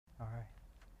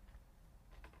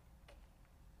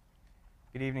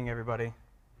Good evening, everybody.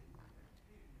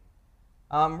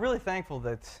 I'm really thankful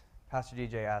that Pastor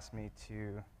DJ asked me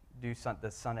to do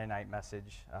this Sunday night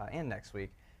message and next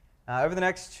week. Over the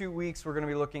next 2 weeks, we're going to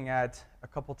be looking at a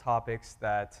couple topics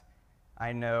that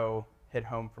I know hit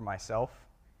home for myself,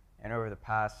 and over the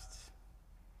past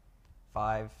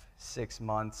 5-6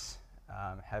 months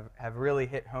have really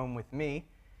hit home with me.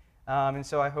 And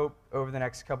so I hope over the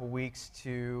next couple weeks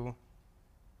to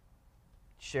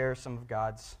share some of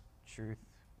God's truth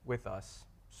with us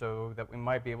so that we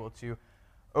might be able to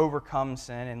overcome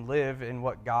sin and live in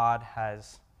what God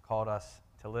has called us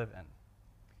to live in.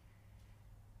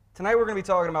 Tonight we're going to be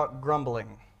talking about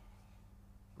grumbling.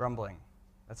 Grumbling.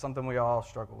 That's something we all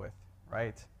struggle with,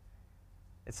 right?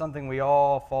 It's something we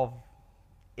all fall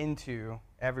into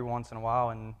every once in a while,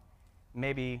 and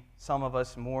maybe some of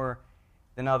us more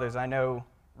than others. I know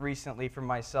recently for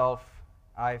myself,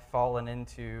 I've fallen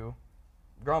into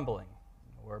grumbling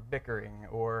or bickering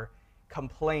or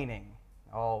complaining,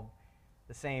 all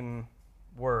the same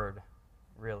word,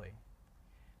 really.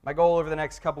 My goal over the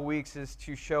next couple weeks is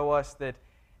to show us that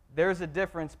there's a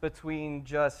difference between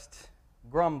just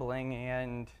grumbling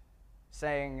and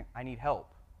saying, I need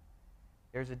help.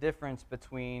 There's a difference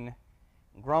between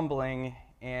grumbling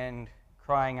and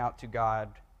crying out to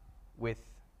God with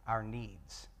our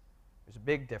needs. There's a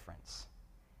big difference.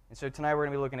 And so tonight we're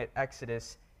going to be looking at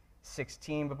Exodus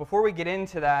 16. But before we get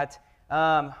into that,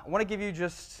 I want to give you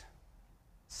just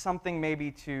something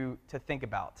maybe to think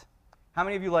about. How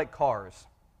many of you like cars?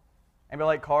 Anybody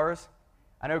like cars?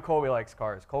 I know Colby likes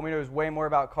cars. Colby knows way more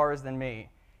about cars than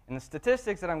me. And the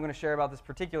statistics that I'm going to share about this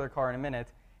particular car in a minute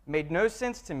made no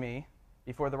sense to me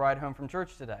before the ride home from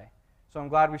church today. So I'm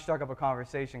glad we struck up a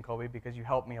conversation, Colby, because you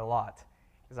helped me a lot,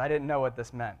 because I didn't know what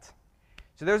this meant.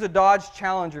 So there's a Dodge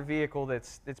Challenger vehicle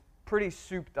that's pretty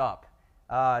souped up.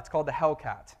 It's called the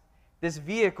Hellcat. This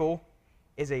vehicle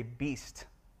is a beast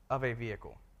of a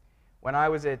vehicle. When I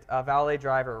was a valet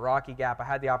driver at Rocky Gap, I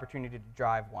had the opportunity to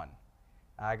drive one.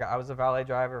 I was a valet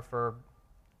driver for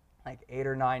like 8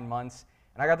 or 9 months,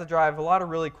 and I got to drive a lot of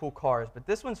really cool cars, but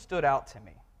this one stood out to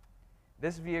me.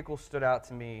 This vehicle stood out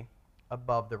to me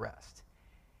above the rest.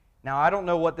 Now, I don't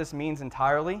know what this means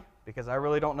entirely, because I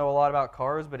really don't know a lot about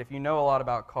cars, but if you know a lot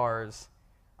about cars,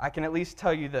 I can at least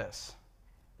tell you this.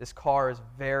 This car is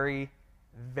very,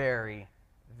 very,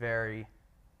 very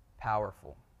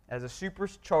powerful. It has a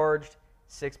supercharged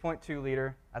 6.2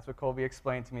 liter, that's what Colby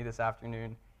explained to me this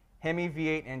afternoon, Hemi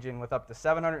V8 engine with up to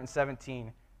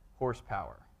 717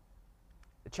 horsepower.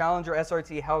 The Challenger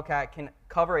SRT Hellcat can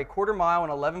cover a quarter mile in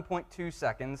 11.2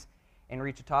 seconds and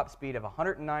reach a top speed of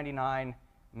 199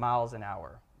 miles an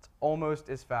hour. It's almost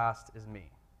as fast as me.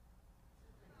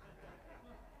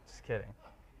 Just kidding.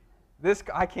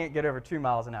 I can't get over 2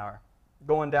 miles an hour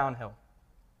going downhill.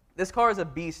 This car is a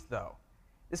beast, though.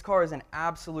 This car is an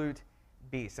absolute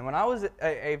beast. And when I was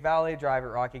a valet driver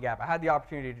at Rocky Gap, I had the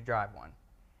opportunity to drive one.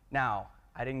 Now,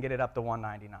 I didn't get it up to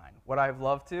 199. Would I have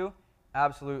loved to?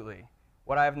 Absolutely.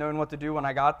 Would I have known what to do when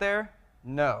I got there?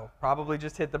 No. Probably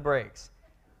just hit the brakes.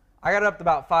 I got it up to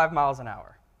about 5 miles an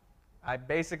hour. I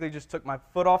basically just took my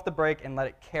foot off the brake and let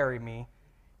it carry me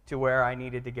to where I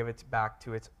needed to give it back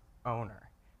to its owner.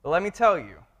 But let me tell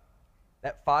you,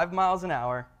 that 5 miles an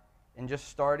hour and just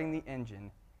starting the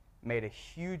engine made a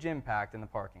huge impact in the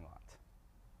parking lot.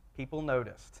 People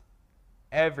noticed.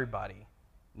 Everybody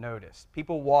noticed.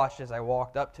 People watched as I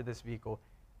walked up to this vehicle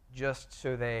just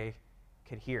so they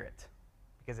could hear it,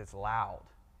 because it's loud.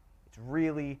 It's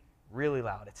really, really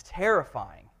loud. It's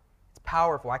terrifying. It's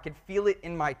powerful. I could feel it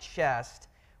in my chest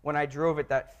when I drove at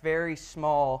that very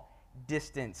small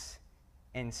distance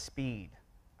and speed.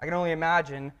 I can only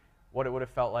imagine what it would have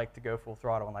felt like to go full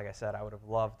throttle. And like I said, I would have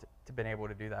loved to have been able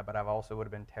to do that, but I also would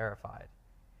have been terrified.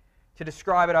 To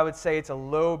describe it, I would say it's a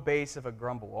low base of a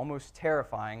grumble, almost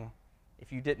terrifying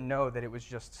if you didn't know that it was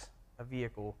just a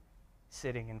vehicle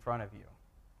sitting in front of you.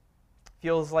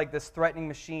 Feels like this threatening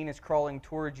machine is crawling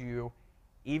towards you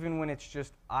even when it's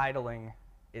just idling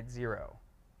at zero.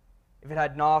 If it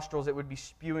had nostrils, it would be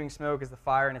spewing smoke as the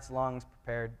fire in its lungs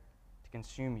prepared to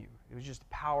consume you. It was just a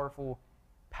powerful,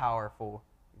 powerful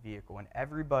vehicle, and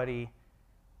everybody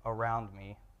around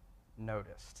me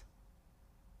noticed.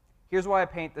 Here's why I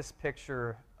paint this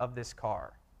picture of this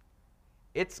car.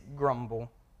 Its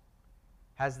grumble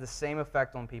has the same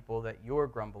effect on people that your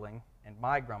grumbling and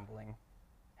my grumbling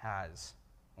has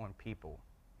on people.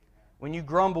 When you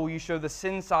grumble, you show the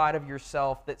sin side of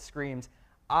yourself that screams,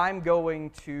 I'm going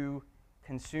to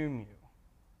consume you.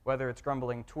 Whether it's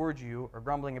grumbling towards you or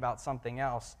grumbling about something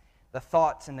else, the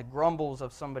thoughts and the grumbles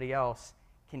of somebody else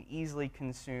can easily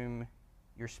consume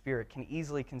your spirit, can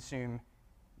easily consume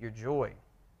your joy.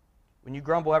 When you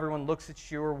grumble, everyone looks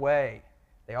at your way.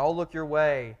 They all look your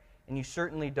way, and you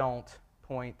certainly don't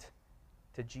point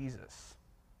to Jesus.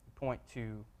 You point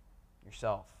to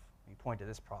yourself. You point to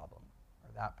this problem or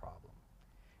that problem.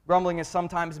 Grumbling is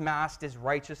sometimes masked as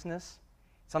righteousness.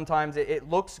 Sometimes it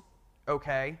looks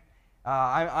okay.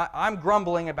 I'm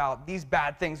grumbling about these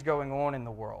bad things going on in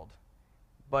the world.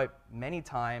 But many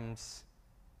times,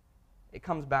 it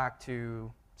comes back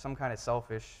to some kind of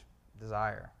selfish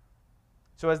desire.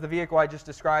 So as the vehicle I just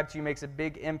described to you makes a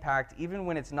big impact, even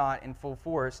when it's not in full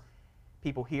force,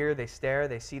 people hear, they stare,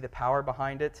 they see the power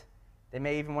behind it. They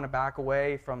may even want to back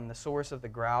away from the source of the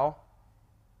growl.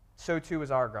 So too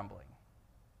is our grumbling,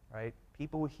 right?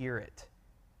 People hear it.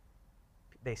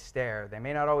 They stare. They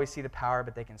may not always see the power,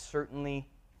 but they can certainly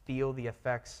feel the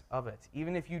effects of it.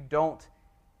 Even if you don't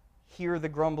hear the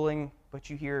grumbling, but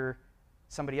you hear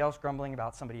somebody else grumbling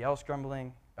about somebody else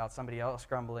grumbling about somebody else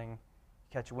grumbling, you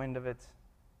catch wind of it,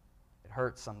 it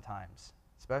hurts sometimes,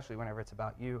 especially whenever it's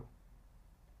about you.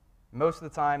 Most of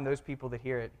the time, those people that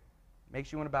hear it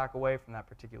makes you want to back away from that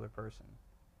particular person,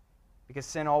 because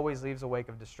sin always leaves a wake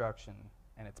of destruction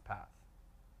in its path.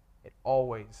 It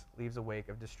always leaves a wake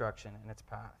of destruction in its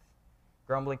path.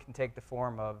 Grumbling can take the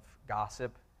form of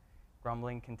gossip.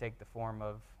 Grumbling can take the form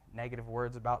of negative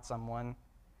words about someone.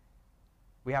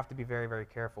 We have to be very, very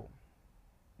careful.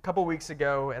 A couple weeks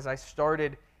ago, as I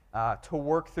started to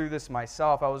work through this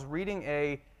myself, I was reading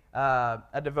a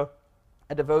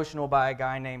devotional by a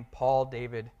guy named Paul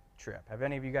David Tripp. Have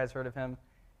any of you guys heard of him?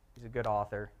 He's a good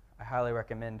author. I highly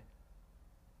recommend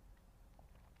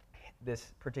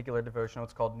this particular devotional.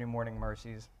 It's called New Morning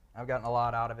Mercies. I've gotten a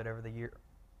lot out of it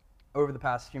over the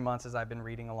past few months as I've been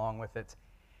reading along with it.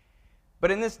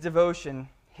 But in this devotion,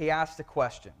 he asked a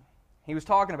question. He was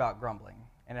talking about grumbling,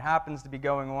 and it happens to be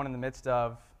going on in the midst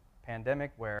of a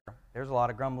pandemic where there's a lot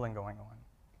of grumbling going on.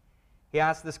 He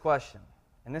asked this question,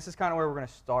 and this is kind of where we're going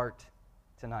to start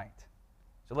tonight.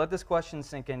 So let this question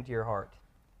sink into your heart.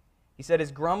 He said,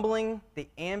 is grumbling the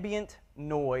ambient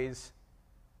noise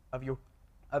of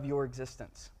your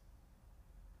existence?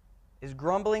 Is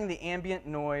grumbling the ambient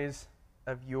noise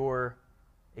of your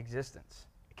existence?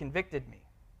 It convicted me.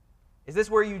 Is this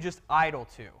where you just idle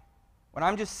to? When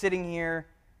I'm just sitting here,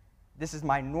 this is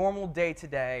my normal day to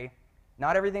day,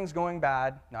 not everything's going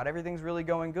bad, not everything's really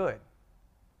going good.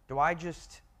 Do I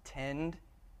just tend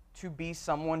to be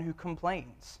someone who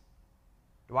complains?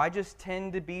 Do I just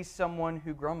tend to be someone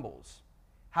who grumbles?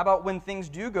 How about when things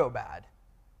do go bad?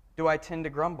 Do I tend to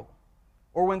grumble?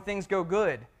 Or when things go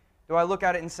good, do I look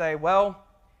at it and say, well,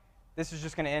 this is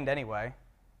just going to end anyway.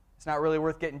 It's not really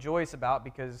worth getting joyous about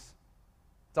because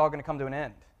it's all going to come to an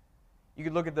end. You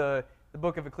could look at the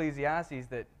book of Ecclesiastes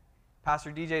that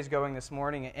Pastor DJ is going this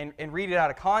morning and read it out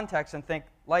of context and think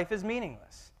life is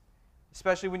meaningless.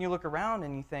 Especially when you look around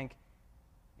and you think,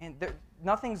 man,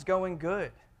 nothing's going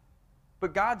good.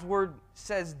 But God's word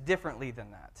says differently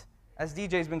than that, as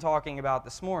DJ's been talking about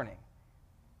this morning.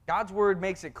 God's word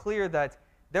makes it clear that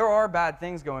there are bad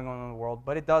things going on in the world,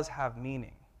 but it does have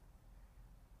meaning.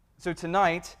 So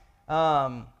tonight,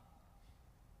 I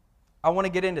want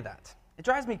to get into that. It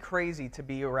drives me crazy to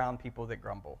be around people that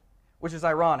grumble, which is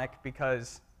ironic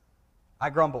because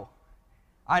I grumble.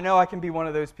 I know I can be one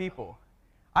of those people.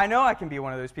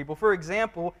 For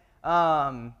example,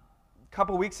 a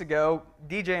couple weeks ago,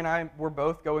 DJ and I were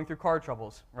both going through car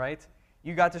troubles, right?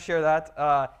 You got to share that.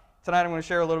 Tonight I'm going to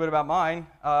share a little bit about mine.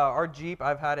 Our Jeep,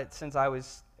 I've had it since I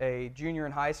was a junior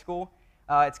in high school.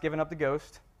 It's given up the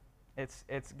ghost.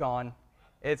 It's gone.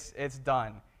 It's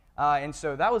done. And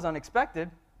so that was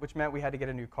unexpected, which meant we had to get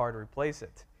a new car to replace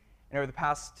it. And over the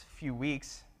past few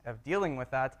weeks of dealing with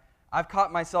that, I've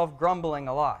caught myself grumbling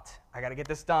a lot. I got to get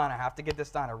this done. I have to get this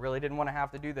done. I really didn't want to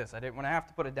have to do this. I didn't want to have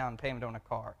to put a down payment on a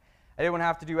car. I didn't want to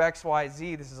have to do X, Y,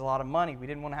 Z. This is a lot of money. We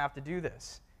didn't want to have to do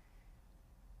this.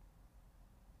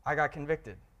 I got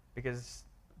convicted because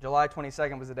July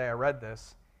 22nd was the day I read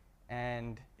this,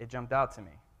 and it jumped out to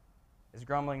me. Is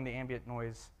grumbling the ambient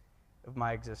noise of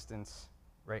my existence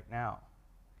right now?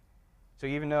 So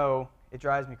even though it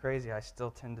drives me crazy, I still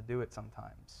tend to do it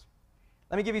sometimes.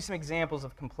 Let me give you some examples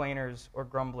of complainers or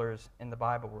grumblers in the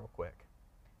Bible real quick.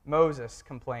 Moses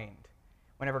complained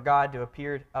whenever God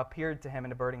appeared to him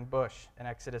in a burning bush in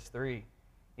Exodus 3.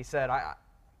 He said, I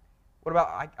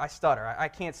stutter. I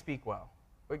can't speak well.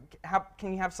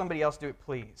 Can you have somebody else do it,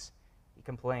 please? He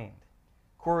complained.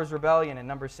 Korah's rebellion in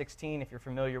Numbers 16, if you're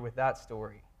familiar with that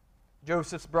story.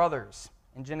 Joseph's brothers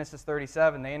in Genesis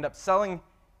 37, they end up selling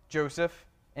Joseph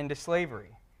into slavery.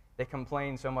 They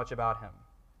complained so much about him.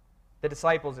 The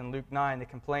disciples in Luke 9, they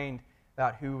complained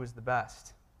about who was the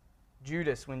best.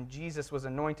 Judas, when Jesus was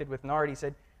anointed with nard, he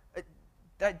said,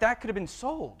 that could have been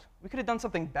sold. We could have done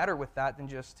something better with that than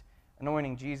just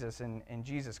anointing Jesus, and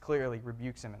Jesus clearly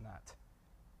rebukes him in that.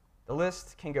 The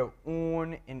list can go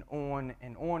on and on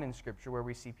and on in Scripture where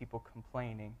we see people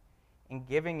complaining and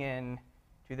giving in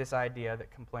to this idea that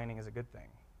complaining is a good thing.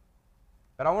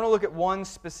 But I want to look at one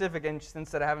specific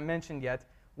instance that I haven't mentioned yet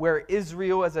where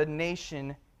Israel as a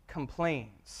nation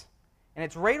complains. And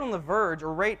it's right on the verge,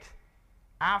 or right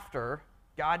after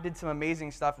God did some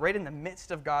amazing stuff, right in the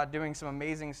midst of God doing some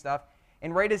amazing stuff,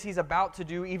 and right as he's about to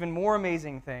do even more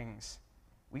amazing things,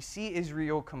 we see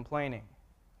Israel complaining.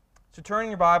 So turn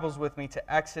your Bibles with me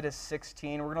to Exodus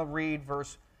 16. We're going to read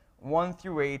verse 1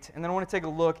 through 8, and then I want to take a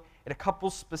look at a couple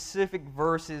specific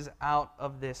verses out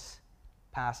of this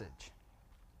passage.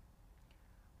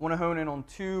 I want to hone in on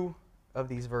two of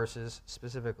these verses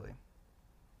specifically.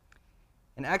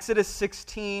 In Exodus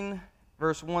 16,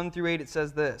 verse 1 through 8, it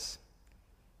says this,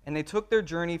 "And they took their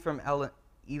journey from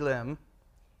Elim,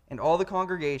 and all the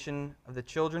congregation of the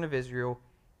children of Israel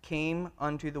came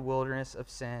unto the wilderness of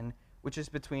Sin, which is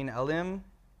between Elim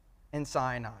and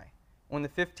Sinai, on the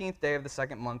 15th day of the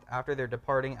second month after their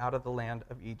departing out of the land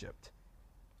of Egypt.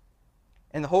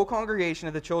 And the whole congregation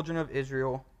of the children of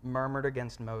Israel murmured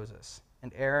against Moses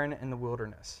and Aaron in the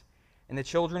wilderness. And the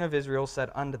children of Israel said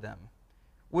unto them,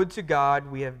 Would to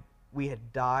God we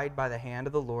had died by the hand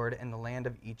of the Lord in the land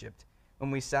of Egypt, when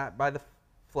we sat by the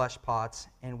flesh pots,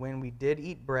 and when we did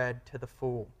eat bread to the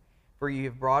full. For ye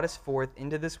have brought us forth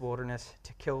into this wilderness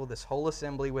to kill this whole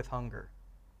assembly with hunger.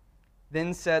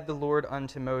 Then said the Lord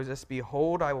unto Moses,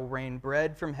 Behold, I will rain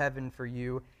bread from heaven for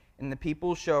you, and the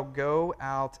people shall go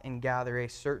out and gather a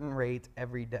certain rate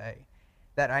every day,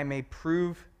 that I may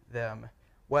prove them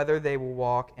whether they will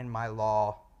walk in my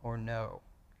law or no.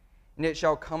 And it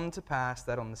shall come to pass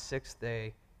that on the 6th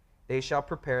day they shall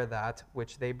prepare that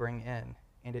which they bring in,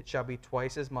 and it shall be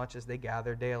twice as much as they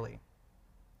gather daily.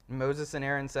 And Moses and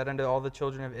Aaron said unto all the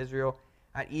children of Israel,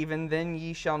 At even then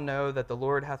ye shall know that the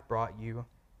Lord hath brought you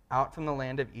out from the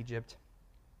land of Egypt.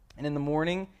 And in the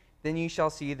morning then ye shall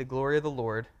see the glory of the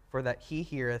Lord, for that he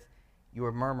heareth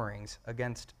your murmurings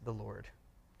against the Lord.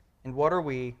 And what are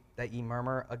we that ye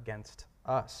murmur against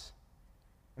us?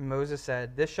 And Moses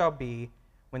said, This shall be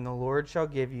when the Lord shall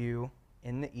give you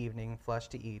in the evening flesh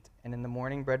to eat, and in the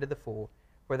morning bread to the full,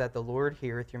 for that the Lord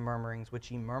heareth your murmurings,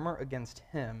 which ye murmur against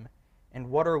him. And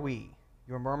what are we?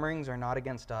 Your murmurings are not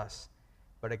against us,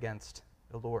 but against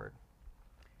the Lord."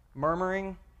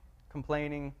 Murmuring,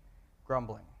 complaining,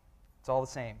 grumbling. It's all the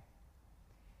same.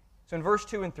 So in verse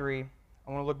 2 and 3,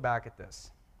 I want to look back at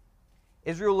this.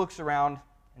 Israel looks around,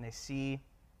 and they see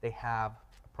they have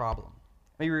a problem.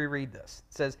 Let me reread this.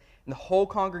 It says, And the whole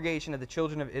congregation of the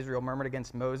children of Israel murmured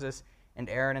against Moses and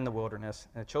Aaron in the wilderness.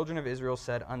 And the children of Israel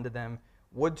said unto them,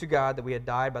 Would to God that we had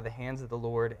died by the hands of the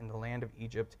Lord in the land of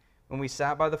Egypt, when we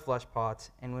sat by the flesh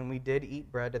pots, and when we did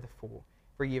eat bread to the full.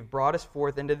 For ye have brought us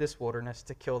forth into this wilderness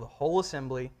to kill the whole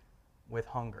assembly with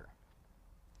hunger.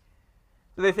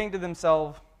 So they think to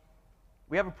themselves,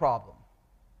 we have a problem.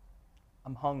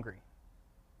 I'm hungry.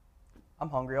 I'm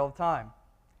hungry all the time.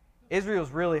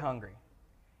 Israel's really hungry.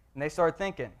 And they start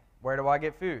thinking, where do I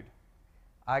get food?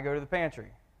 I go to the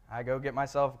pantry. I go get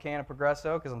myself a can of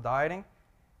Progresso because I'm dieting,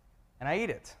 and I eat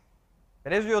it.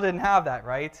 But Israel didn't have that,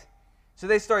 right? So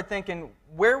they start thinking,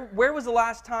 where was the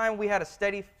last time we had a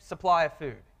steady supply of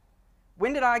food?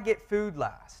 When did I get food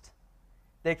last?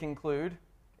 They conclude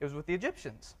it was with the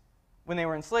Egyptians when they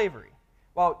were in slavery.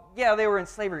 Well, yeah, they were in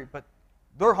slavery, but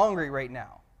they're hungry right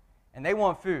now, and they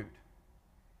want food.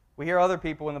 We hear other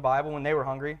people in the Bible, when they were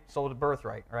hungry, sold a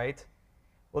birthright, right?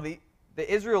 Well,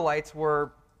 the Israelites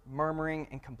were murmuring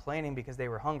and complaining because they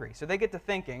were hungry. So they get to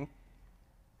thinking,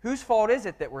 whose fault is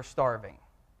it that we're starving?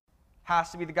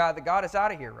 Has to be the guy that got us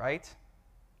out of here, right?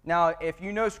 Now, if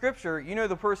you know Scripture, you know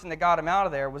the person that got him out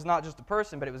of there was not just a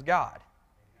person, but it was God.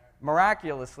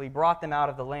 Miraculously brought them out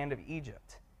of the land of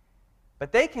Egypt.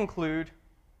 But they conclude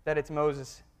that it's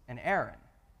Moses and Aaron.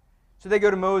 So they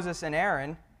go to Moses and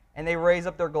Aaron, and they raise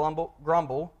up their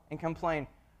grumble and complain,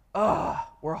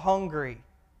 we're hungry.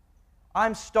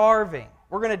 I'm starving.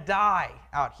 We're going to die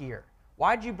out here.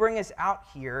 Why'd you bring us out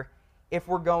here if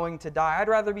we're going to die? I'd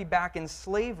rather be back in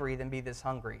slavery than be this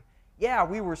hungry. Yeah,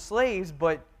 we were slaves,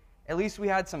 but at least we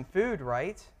had some food,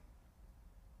 right?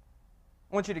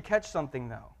 I want you to catch something,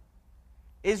 though.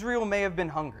 Israel may have been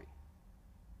hungry.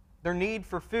 Their need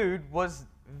for food was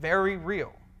very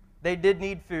real. They did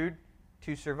need food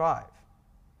to survive.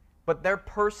 But their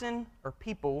person or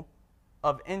people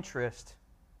of interest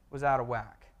was out of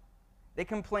whack. They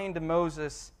complained to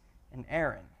Moses and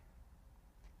Aaron.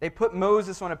 They put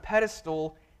Moses on a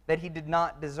pedestal that he did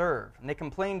not deserve. And they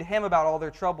complained to him about all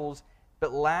their troubles,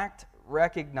 but lacked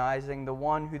recognizing the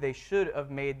one who they should have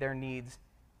made their needs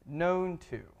known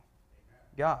to,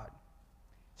 God.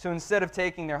 So instead of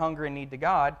taking their hunger and need to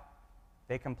God,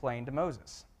 they complained to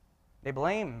Moses. They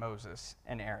blamed Moses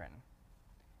and Aaron,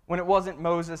 when it wasn't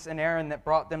Moses and Aaron that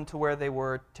brought them to where they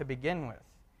were to begin with.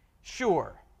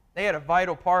 Sure, they had a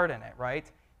vital part in it, right?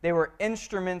 They were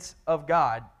instruments of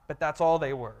God, but that's all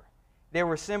they were. They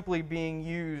were simply being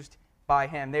used by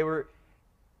Him. They were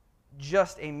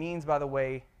just a means by the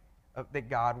way that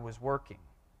God was working,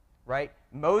 right?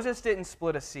 Moses didn't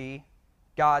split a sea.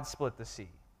 God split the sea.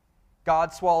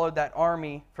 God swallowed that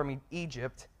army from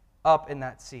Egypt up in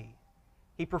that sea.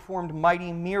 He performed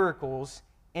mighty miracles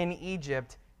in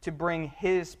Egypt to bring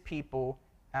His people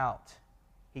out.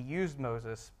 He used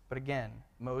Moses, but again,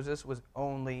 Moses was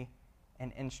only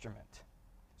an instrument.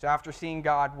 So after seeing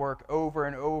God work over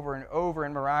and over and over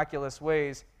in miraculous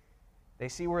ways, they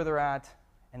see where they're at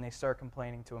and they start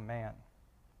complaining to a man.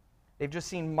 They've just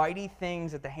seen mighty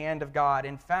things at the hand of God.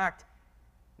 In fact,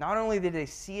 not only did they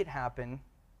see it happen,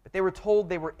 but they were told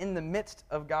they were in the midst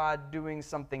of God doing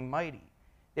something mighty.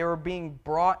 They were being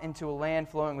brought into a land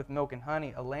flowing with milk and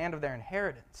honey, a land of their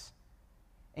inheritance.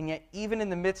 And yet, even in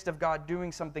the midst of God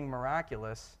doing something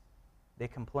miraculous, they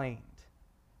complained,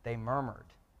 they murmured,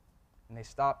 and they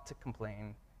stopped to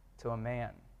complain to a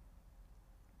man.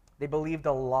 They believed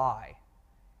a lie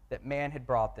that man had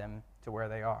brought them to where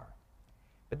they are.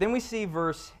 But then we see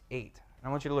verse 8. And I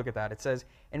want you to look at that. It says,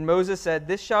 "And Moses said,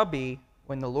 This shall be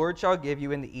when the Lord shall give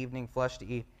you in the evening flesh to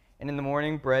eat, and in the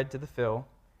morning bread to the fill,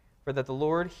 for that the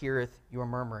Lord heareth your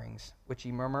murmurings, which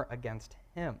ye murmur against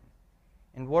Him.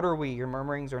 And what are we? Your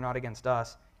murmurings are not against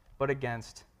us, but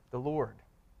against the Lord."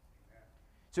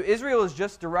 So Israel has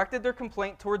just directed their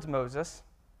complaint towards Moses.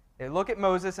 They look at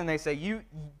Moses and they say,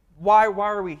 why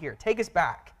are we here? Take us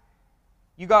back.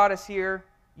 You got us here.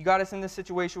 You got us in this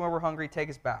situation where we're hungry. Take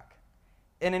us back.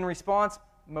 And in response,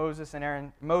 Moses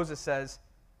says,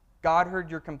 God heard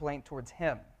your complaint towards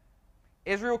him.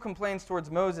 Israel complains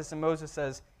towards Moses, and Moses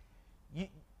says,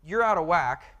 you're out of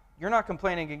whack. You're not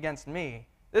complaining against me.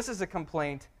 This is a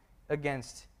complaint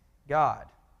against God.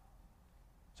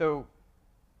 So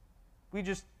we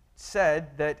just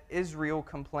said that Israel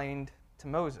complained to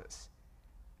Moses.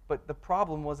 But the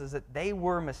problem was that they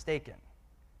were mistaken.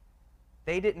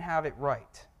 They didn't have it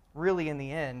right. Really, in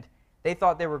the end, they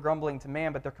thought they were grumbling to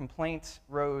man, but their complaints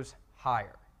rose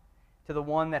higher to the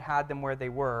one that had them where they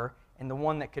were and the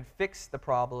one that could fix the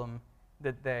problem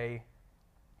that they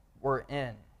were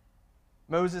in.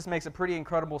 Moses makes a pretty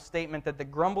incredible statement that the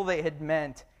grumble they had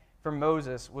meant for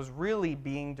Moses was really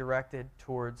being directed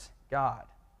towards God.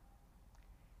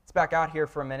 Let's back out here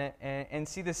for a minute and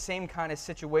see the same kind of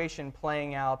situation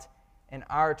playing out in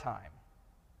our time.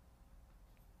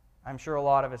 I'm sure a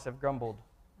lot of us have grumbled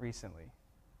recently.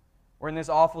 We're in this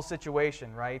awful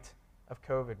situation, right, of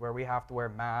COVID, where we have to wear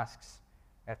masks,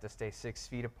 we have to stay 6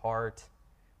 feet apart,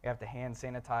 we have to hand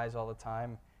sanitize all the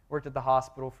time. Worked at the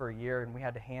hospital for a year, and we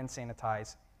had to hand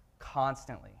sanitize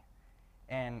constantly.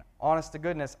 And honest to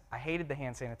goodness, I hated the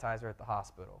hand sanitizer at the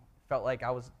hospital. It felt like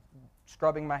I was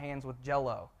scrubbing my hands with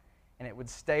Jell-O, and it would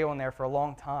stay on there for a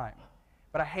long time.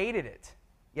 But I hated it.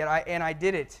 Yet I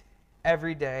did it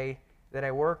every day that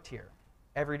I worked here,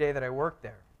 every day that I worked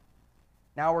there.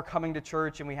 Now we're coming to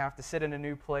church, and we have to sit in a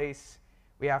new place.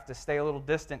 We have to stay a little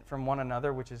distant from one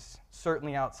another, which is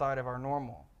certainly outside of our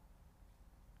normal.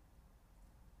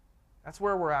 That's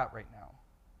where we're at right now.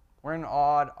 We're in an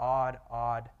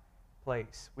odd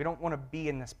place. We don't want to be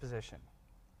in this position.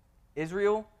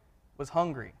 Israel was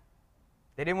hungry.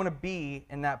 They didn't want to be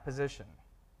in that position.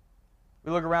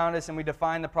 We look around us and we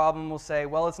define the problem. We'll say,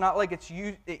 well, it's not like it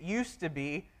used to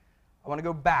be. I want to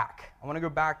go back. I want to go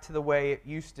back to the way it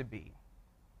used to be.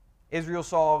 Israel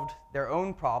solved their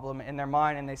own problem in their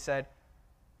mind, and they said,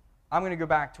 I'm going to go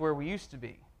back to where we used to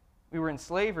be. We were in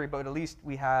slavery, but at least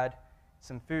we had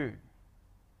some food.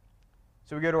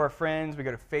 So we go to our friends, we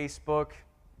go to Facebook,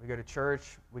 we go to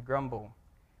church, we grumble.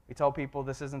 We tell people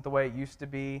this isn't the way it used to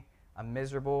be, I'm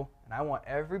miserable, and I want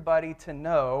everybody to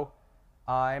know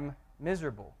I'm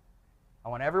miserable. I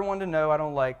want everyone to know I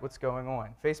don't like what's going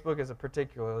on. Facebook is a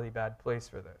particularly bad place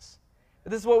for this.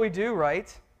 But this is what we do,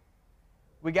 right?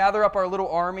 We gather up our little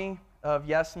army of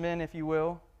yes men, if you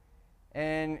will,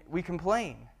 and we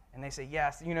complain. And they say,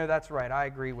 yes, that's right, I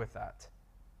agree with that.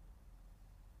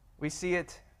 We see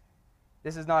it.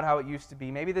 This is not how it used to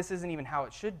be. Maybe this isn't even how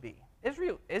it should be.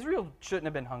 Israel shouldn't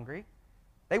have been hungry.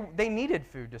 They needed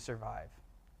food to survive.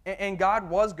 And God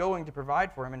was going to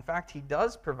provide for them. In fact, He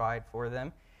does provide for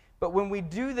them. But when we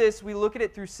do this, we look at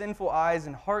it through sinful eyes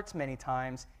and hearts many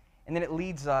times, and then it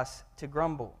leads us to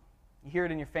grumble. You hear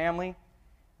it in your family.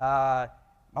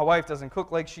 My wife doesn't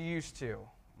cook like she used to.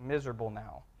 I'm miserable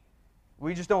now.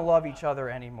 We just don't love each other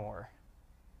anymore.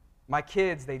 My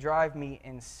kids, they drive me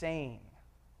insane.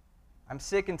 I'm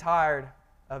sick and tired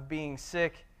of being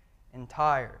sick and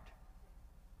tired.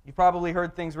 You've probably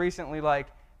heard things recently like,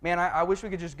 man, I wish we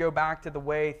could just go back to the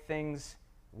way things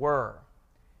were.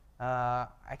 I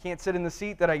can't sit in the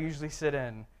seat that I usually sit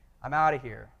in. I'm out of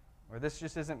here. Or this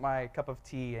just isn't my cup of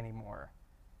tea anymore.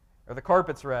 Or the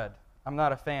carpet's red. I'm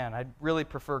not a fan. I'd really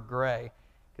prefer gray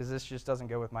because this just doesn't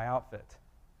go with my outfit.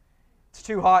 It's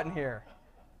too hot in here.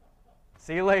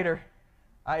 See you later.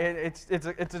 It's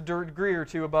a degree or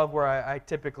two above where I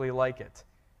typically like it.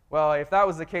 Well, if that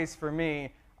was the case for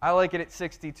me, I like it at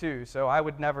 62, so I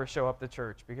would never show up to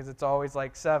church because it's always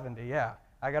like 70. Yeah,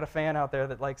 I got a fan out there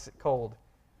that likes it cold.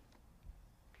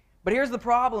 But here's the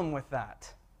problem with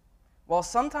that. While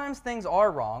sometimes things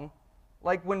are wrong,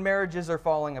 like when marriages are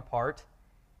falling apart,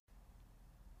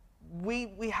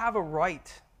 we have a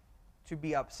right to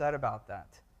be upset about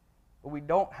that, but we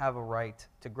don't have a right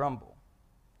to grumble.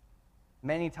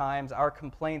 Many times our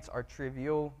complaints are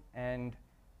trivial and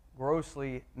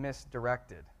grossly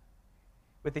misdirected.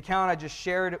 With the account I just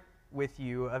shared with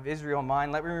you of Israel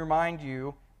Mine, let me remind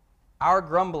you, our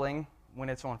grumbling, when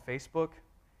it's on Facebook,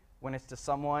 when it's to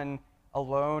someone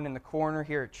alone in the corner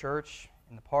here at church,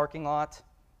 in the parking lot,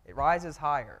 it rises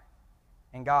higher,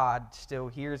 and God still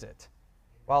hears it.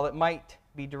 While it might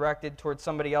be directed towards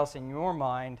somebody else in your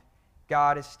mind,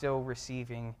 God is still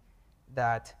receiving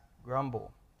that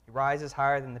grumble. It rises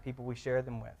higher than the people we share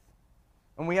them with.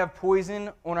 When we have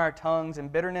poison on our tongues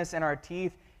and bitterness in our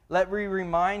teeth, let me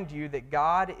remind you that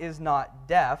God is not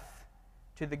deaf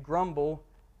to the grumble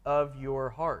of your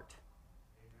heart.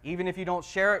 Even if you don't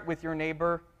share it with your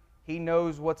neighbor, He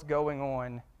knows what's going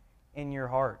on in your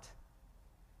heart.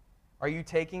 Are you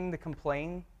taking the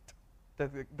complaint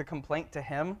to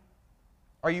Him?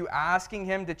 Are you asking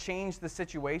Him to change the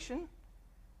situation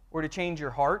or to change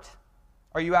your heart?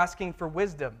 Are you asking for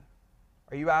wisdom?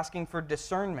 Are you asking for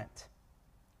discernment?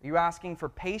 Are you asking for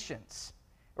patience?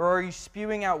 Or are you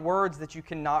spewing out words that you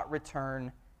cannot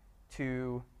return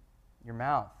to your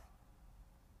mouth?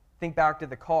 Think back to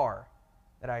the car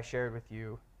that I shared with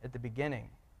you at the beginning.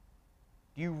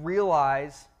 Do you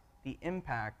realize the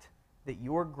impact that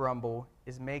your grumble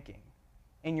is making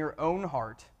in your own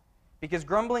heart? Because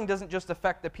grumbling doesn't just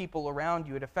affect the people around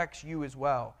you, it affects you as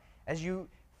well. As you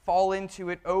fall into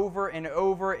it over and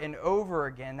over and over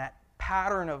again, that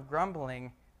pattern of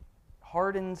grumbling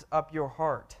hardens up your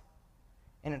heart,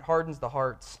 and it hardens the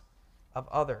hearts of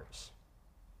others.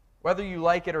 Whether you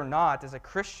like it or not, as a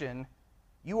Christian,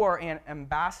 you are an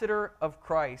ambassador of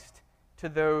Christ to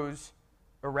those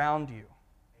around you.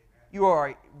 You are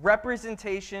a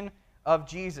representation of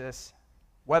Jesus,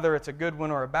 whether it's a good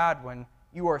one or a bad one.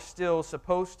 You are still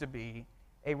supposed to be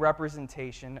a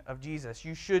representation of Jesus.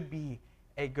 You should be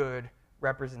a good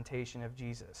representation of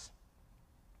Jesus.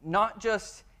 Not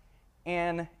just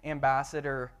an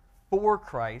ambassador for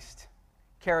Christ,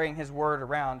 carrying His word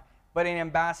around, but an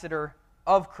ambassador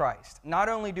of Christ. Not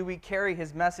only do we carry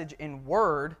His message in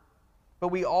word, but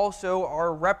we also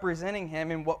are representing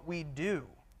Him in what we do.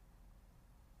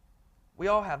 We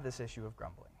all have this issue of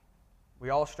grumbling. We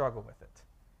all struggle with it.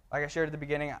 Like I shared at the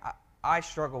beginning, I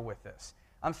struggle with this.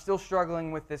 I'm still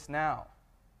struggling with this now.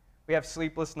 We have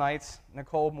sleepless nights,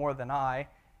 Nicole more than I,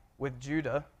 with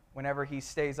Judah, whenever he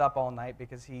stays up all night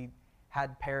because he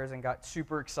had pears and got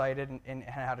super excited and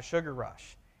had a sugar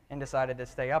rush and decided to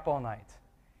stay up all night.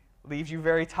 Leaves you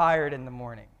very tired in the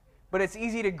morning. But it's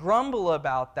easy to grumble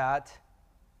about that,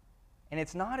 and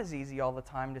it's not as easy all the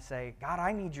time to say, God,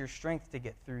 I need your strength to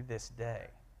get through this day.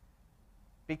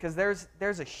 Because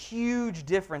there's a huge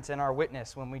difference in our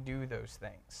witness when we do those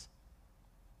things.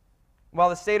 While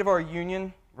the state of our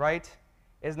union, right,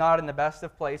 is not in the best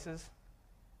of places,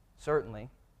 certainly,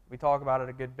 we talk about it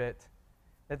a good bit,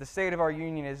 that the state of our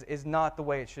union is not the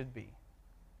way it should be.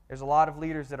 There's a lot of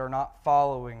leaders that are not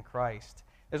following Christ.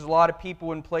 There's a lot of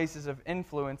people in places of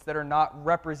influence that are not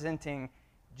representing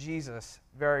Jesus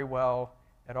very well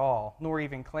at all, nor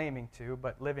even claiming to,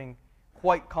 but living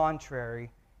quite contrary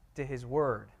to His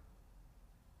word.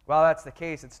 While that's the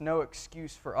case, it's no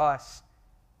excuse for us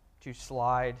to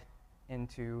slide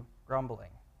into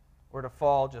grumbling or to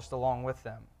fall just along with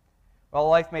them. While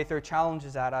life may throw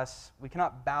challenges at us, we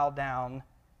cannot bow down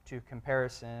to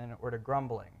comparison or to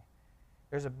grumbling.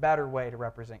 There's a better way to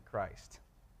represent Christ.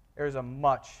 There's a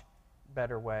much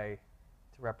better way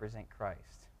to represent Christ.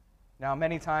 Now,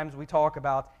 many times we talk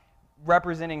about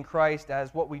representing Christ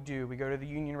as what we do. We go to the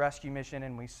Union Rescue Mission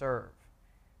and we serve.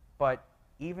 But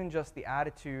even just the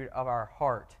attitude of our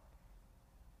heart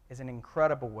is an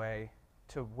incredible way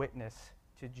to witness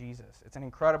to Jesus. It's an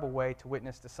incredible way to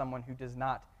witness to someone who does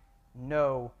not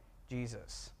know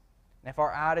Jesus. And if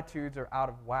our attitudes are out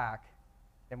of whack,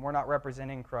 then we're not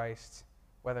representing Christ,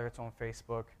 whether it's on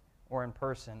Facebook or in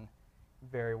person,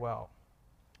 very well.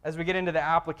 As we get into the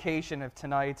application of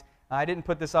tonight, I didn't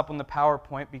put this up on the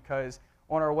PowerPoint because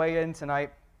on our way in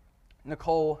tonight,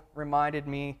 Nicole reminded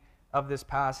me of this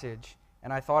passage,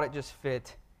 and I thought it just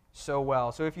fit so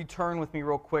well. So if you turn with me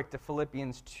real quick to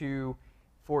Philippians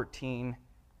 2:14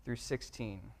 through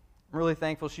 16. I'm really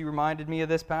thankful she reminded me of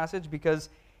this passage because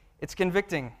it's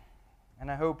convicting, and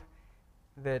I hope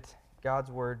that God's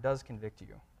word does convict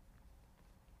you.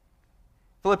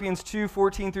 Philippians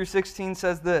 2:14 through 16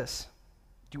 says this,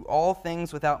 "Do all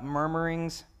things without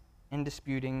murmurings and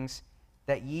disputings,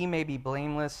 that ye may be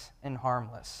blameless and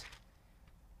harmless,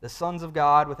 the sons of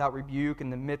God without rebuke in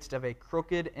the midst of a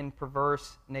crooked and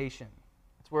perverse nation."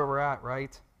 That's where we're at,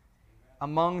 right?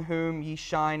 "Among whom ye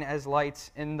shine as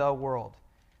lights in the world."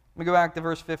 Let me go back to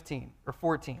verse 15 or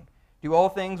 14. "Do all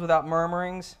things without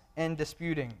murmurings and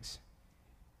disputings,"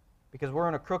 because we're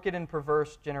in a crooked and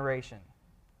perverse generation,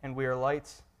 and we are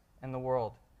lights in the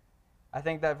world. I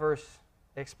think that verse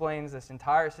explains this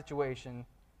entire situation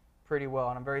pretty well,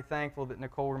 and I'm very thankful that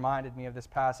Nicole reminded me of this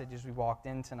passage as we walked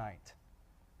in tonight.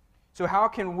 So how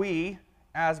can we,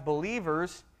 as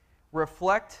believers,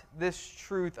 reflect this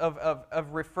truth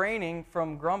of refraining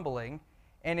from grumbling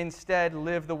and instead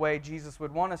live the way Jesus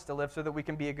would want us to live so that we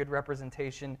can be a good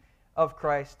representation of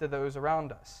Christ to those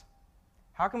around us?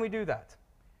 How can we do that?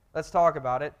 Let's talk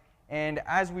about it. And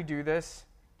as we do this,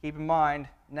 keep in mind,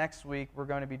 next week we're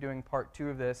going to be doing part 2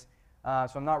 of this,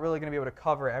 so I'm not really going to be able to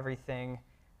cover everything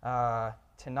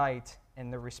tonight in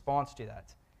the response to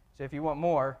that. So if you want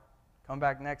more, come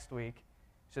back next week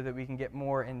so that we can get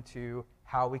more into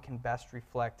how we can best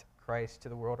reflect Christ to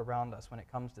the world around us when it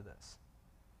comes to this.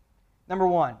 Number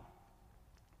 1,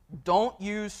 don't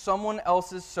use someone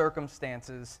else's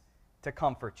circumstances to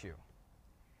comfort you.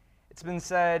 It's been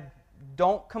said,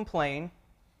 don't complain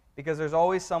because there's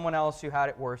always someone else who had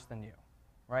it worse than you,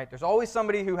 right? There's always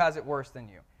somebody who has it worse than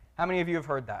you. How many of you have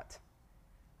heard that?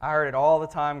 I heard it all the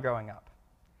time growing up.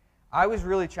 I was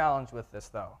really challenged with this,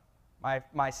 though.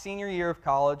 My senior year of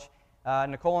college,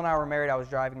 Nicole and I were married. I was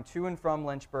driving to and from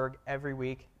Lynchburg every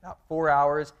week, about 4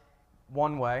 hours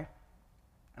one way,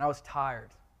 and I was tired.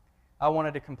 I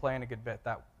wanted to complain a good bit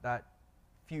that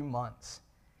few months.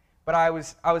 But I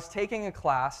was taking a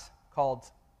class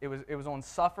called, it was on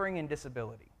suffering and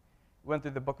disability. We went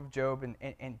through the book of Job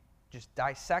and just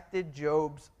dissected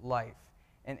Job's life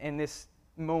and this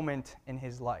moment in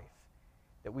his life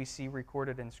that we see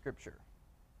recorded in Scripture.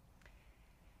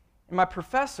 And my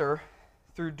professor,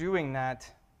 through doing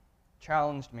that,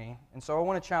 challenged me. And so I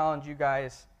want to challenge you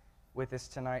guys with this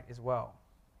tonight as well.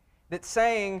 That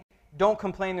saying, don't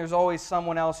complain, there's always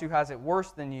someone else who has it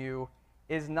worse than you,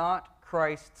 is not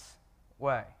Christ's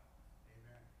way.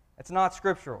 Amen. It's not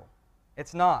scriptural.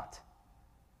 It's not.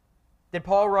 Did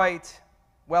Paul write,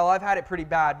 well, I've had it pretty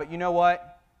bad, but you know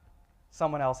what?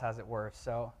 Someone else has it worse,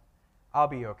 so I'll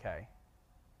be okay.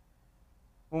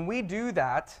 When we do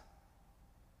that,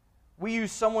 we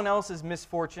use someone else's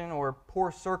misfortune or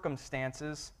poor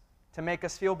circumstances to make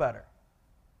us feel better.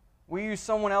 We use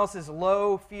someone else's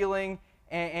low feeling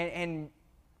and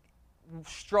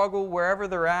struggle wherever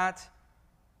they're at,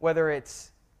 whether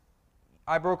it's,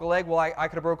 I broke a leg, well, I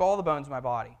could have broke all the bones in my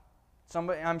body.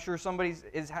 I'm sure somebody's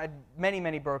has had many,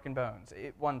 many broken bones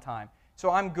at one time. So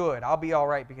I'm good. I'll be all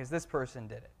right because this person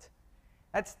did it.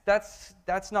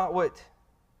 That's not what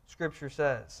Scripture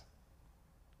says.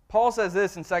 Paul says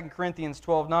this in 2 Corinthians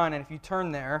 12:9, and if you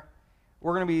turn there,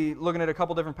 we're going to be looking at a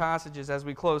couple different passages as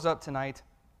we close up tonight.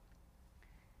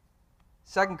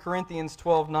 2 Corinthians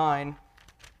 12:9.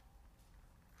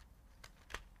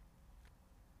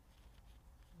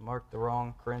 Mark the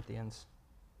wrong Corinthians.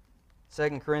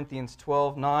 2 Corinthians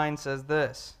 12:9 says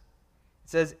this. It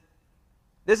says,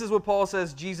 this is what Paul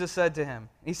says Jesus said to him.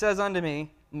 He says unto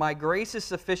me, my grace is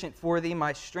sufficient for thee,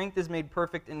 my strength is made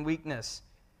perfect in weakness.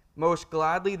 Most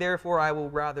gladly, therefore, I will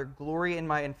rather glory in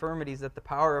my infirmities, that the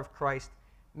power of Christ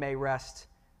may rest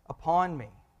upon me.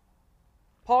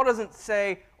 Paul doesn't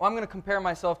say, well, I'm going to compare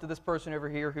myself to this person over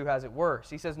here who has it worse.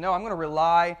 He says, no, I'm going to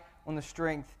rely on the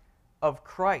strength of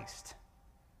Christ.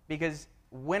 Because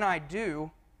when I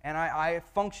do, and I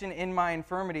function in my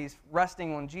infirmities,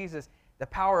 resting on Jesus, the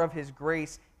power of His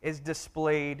grace is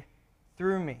displayed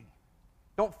through me.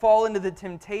 Don't fall into the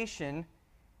temptation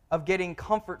of getting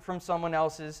comfort from someone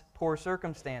else's poor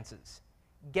circumstances.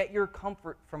 Get your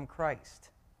comfort from Christ.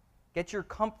 Get your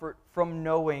comfort from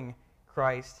knowing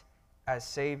Christ as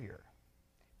Savior.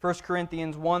 1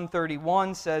 Corinthians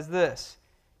 1:31 says this,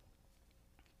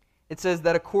 It says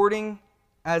that according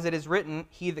as it is written,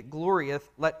 he that glorieth,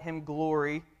 let him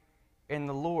glory in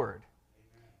the Lord.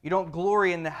 You don't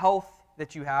glory in the health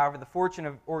that you have or the fortune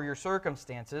of, or your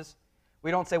circumstances.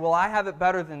 We don't say, well, I have it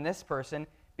better than this person,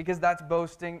 because that's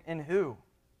boasting in who?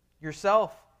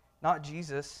 Yourself, not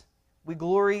Jesus. We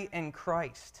glory in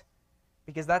Christ,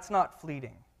 because that's not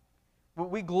fleeting. What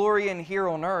we glory in here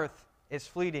on earth is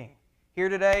fleeting. Here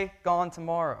today, gone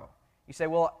tomorrow. You say,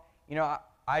 well,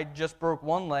 I just broke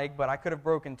one leg, but I could have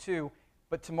broken two,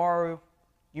 but tomorrow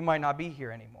you might not be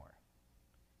here anymore.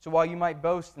 So while you might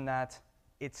boast in that,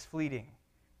 it's fleeting.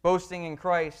 Boasting in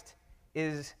Christ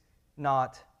is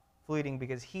not fleeting,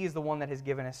 because he is the one that has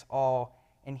given us all,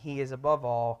 and he is above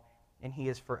all, and he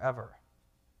is forever.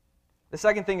 The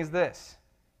second thing is this: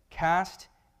 cast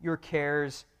your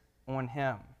cares on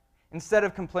him. Instead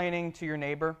of complaining to your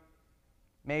neighbor,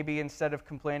 maybe instead of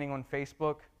complaining on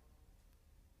Facebook,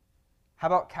 how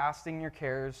about casting your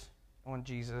cares on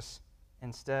Jesus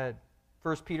instead?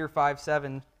 1 Peter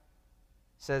 5:7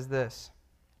 says this.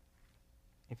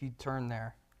 If you turn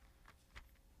there.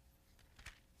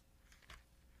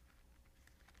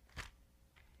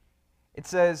 It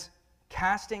says,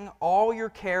 casting all your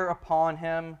care upon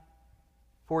him,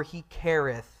 for he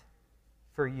careth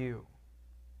for you.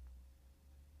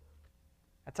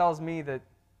 That tells me that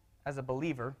as a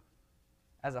believer,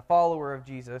 as a follower of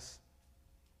Jesus,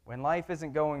 when life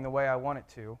isn't going the way I want it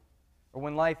to, or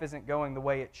when life isn't going the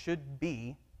way it should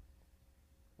be,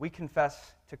 we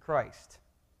confess to Christ.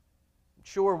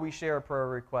 Sure, we share a prayer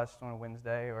request on a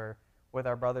Wednesday or with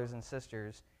our brothers and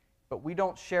sisters, but we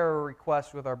don't share a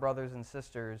request with our brothers and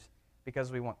sisters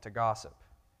because we want to gossip.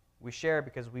 We share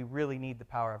because we really need the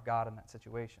power of God in that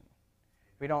situation.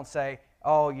 We don't say,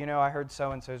 oh, I heard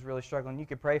so-and-so is really struggling. You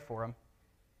could pray for him.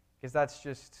 Because that's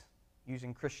just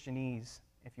using Christianese,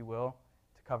 if you will,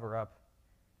 to cover up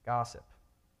gossip.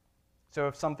 So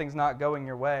if something's not going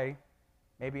your way,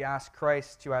 maybe ask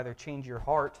Christ to either change your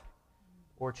heart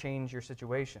or change your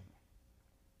situation.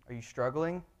 Are you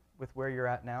struggling with where you're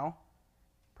at now?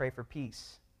 Pray for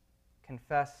peace.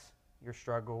 Confess your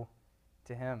struggle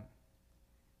to him.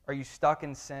 Are you stuck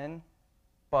in sin,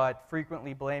 but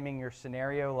frequently blaming your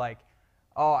scenario like,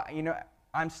 oh,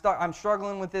 I'm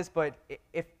struggling with this, but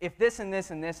if this and this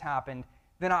and this happened,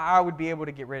 then I would be able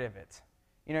to get rid of it.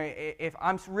 If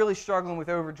I'm really struggling with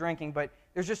over drinking, but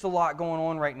there's just a lot going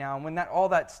on right now, and when all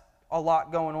that's a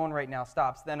lot going on right now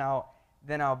stops, then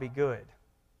I'll be good.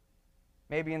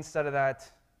 Maybe instead of that,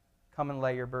 come and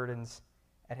lay your burdens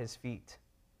at his feet.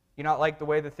 You not like the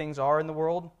way that things are in the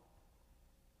world?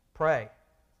 Pray. Amen.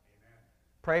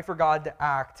 Pray for God to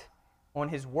act on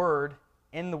his word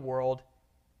in the world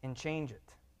and change it.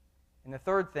 And the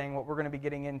third thing, what we're going to be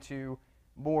getting into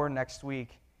more next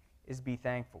week, is be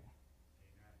thankful.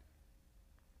 Amen.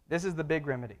 This is the big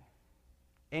remedy.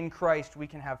 In Christ, we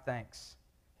can have thanks.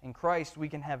 In Christ, we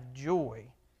can have joy,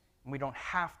 and we don't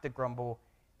have to grumble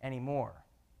anymore.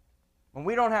 When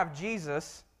we don't have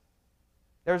Jesus,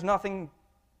 there's nothing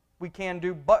we can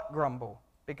do but grumble,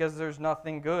 because there's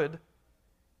nothing good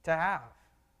to have.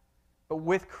 But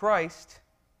with Christ,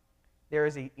 there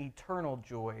is an eternal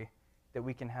joy that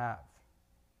we can have.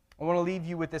 I want to leave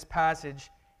you with this passage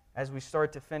as we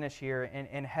start to finish here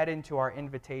and head into our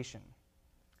invitation.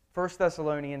 1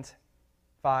 Thessalonians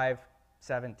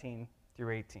 5:17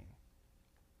 through 18.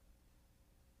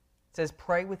 It says,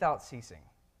 pray without ceasing.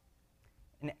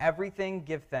 In everything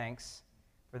give thanks,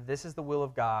 for this is the will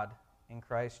of God in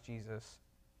Christ Jesus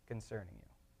concerning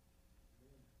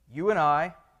you. You and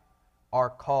I are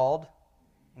called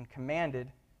and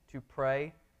commanded to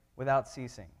pray without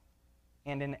ceasing.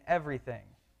 And in everything,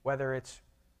 whether it's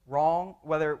wrong,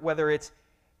 whether it's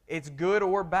good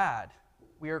or bad,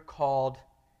 we are called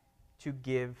to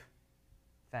give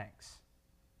thanks.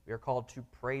 We are called to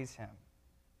praise him.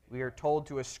 We are told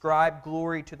to ascribe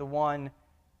glory to the one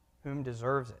whom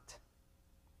deserves it.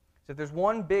 So if there's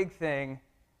one big thing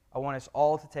I want us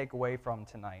all to take away from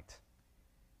tonight,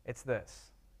 it's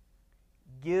this: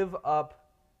 give up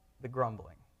the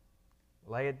grumbling.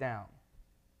 Lay it down.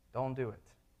 Don't do it.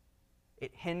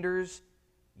 It hinders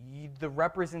the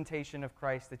representation of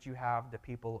Christ that you have to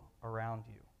people around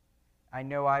you. I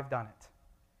know I've done it.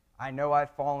 I know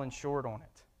I've fallen short on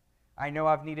it. I know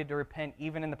I've needed to repent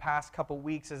even in the past couple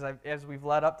weeks as we've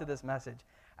led up to this message.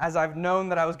 As I've known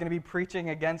that I was going to be preaching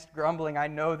against grumbling, I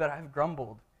know that I've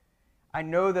grumbled. I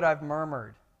know that I've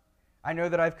murmured. I know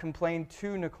that I've complained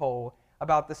to Nicole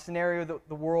about the scenario that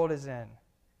the world is in.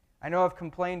 I know I've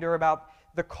complained to her about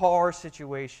the car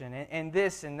situation and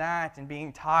this and that and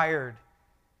being tired.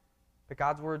 But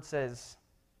God's word says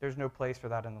there's no place for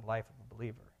that in the life of a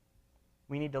believer.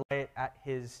 We need to lay it at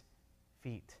his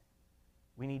feet.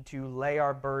 We need to lay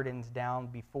our burdens down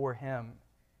before Him.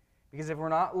 Because if we're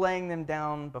not laying them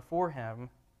down before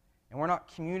Him, and we're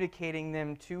not communicating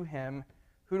them to Him,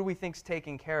 who do we think's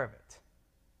taking care of it?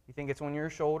 You think it's on your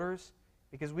shoulders?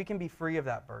 Because we can be free of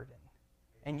that burden.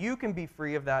 And you can be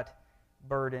free of that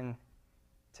burden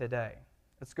today.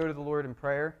 Let's go to the Lord in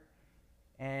prayer.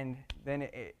 And then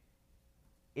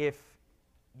if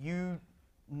you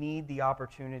need the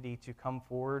opportunity to come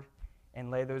forward and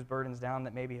lay those burdens down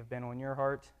that maybe have been on your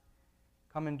heart,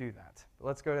 come and do that. But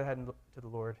let's go ahead and to the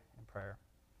Lord in prayer.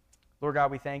 Lord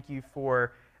God, we thank you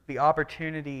for the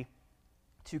opportunity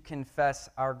to confess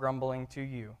our grumbling to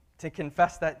you, to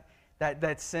confess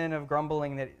that sin of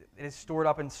grumbling that is stored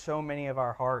up in so many of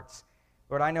our hearts.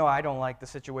 Lord, I know I don't like the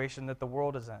situation that the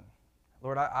world is in.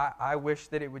 Lord, I wish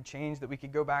that it would change, that we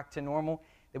could go back to normal,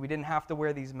 that we didn't have to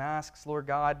wear these masks, Lord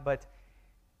God, but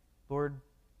Lord,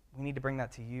 we need to bring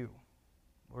that to you.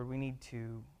 Lord, we need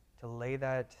to lay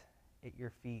that at your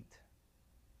feet.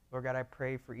 Lord God, I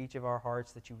pray for each of our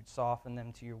hearts that you would soften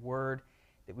them to your word,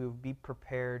 that we would be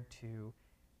prepared to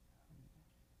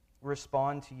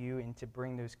respond to you and to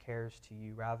bring those cares to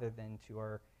you rather than to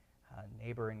our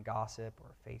neighbor and gossip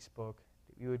or Facebook,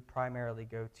 that we would primarily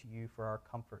go to you for our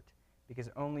comfort, because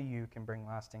only you can bring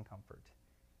lasting comfort.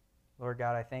 Lord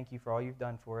God, I thank you for all you've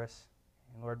done for us.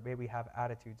 And Lord, may we have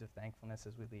attitudes of thankfulness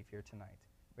as we leave here tonight.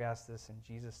 We ask this in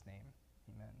Jesus' name.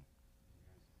 Amen.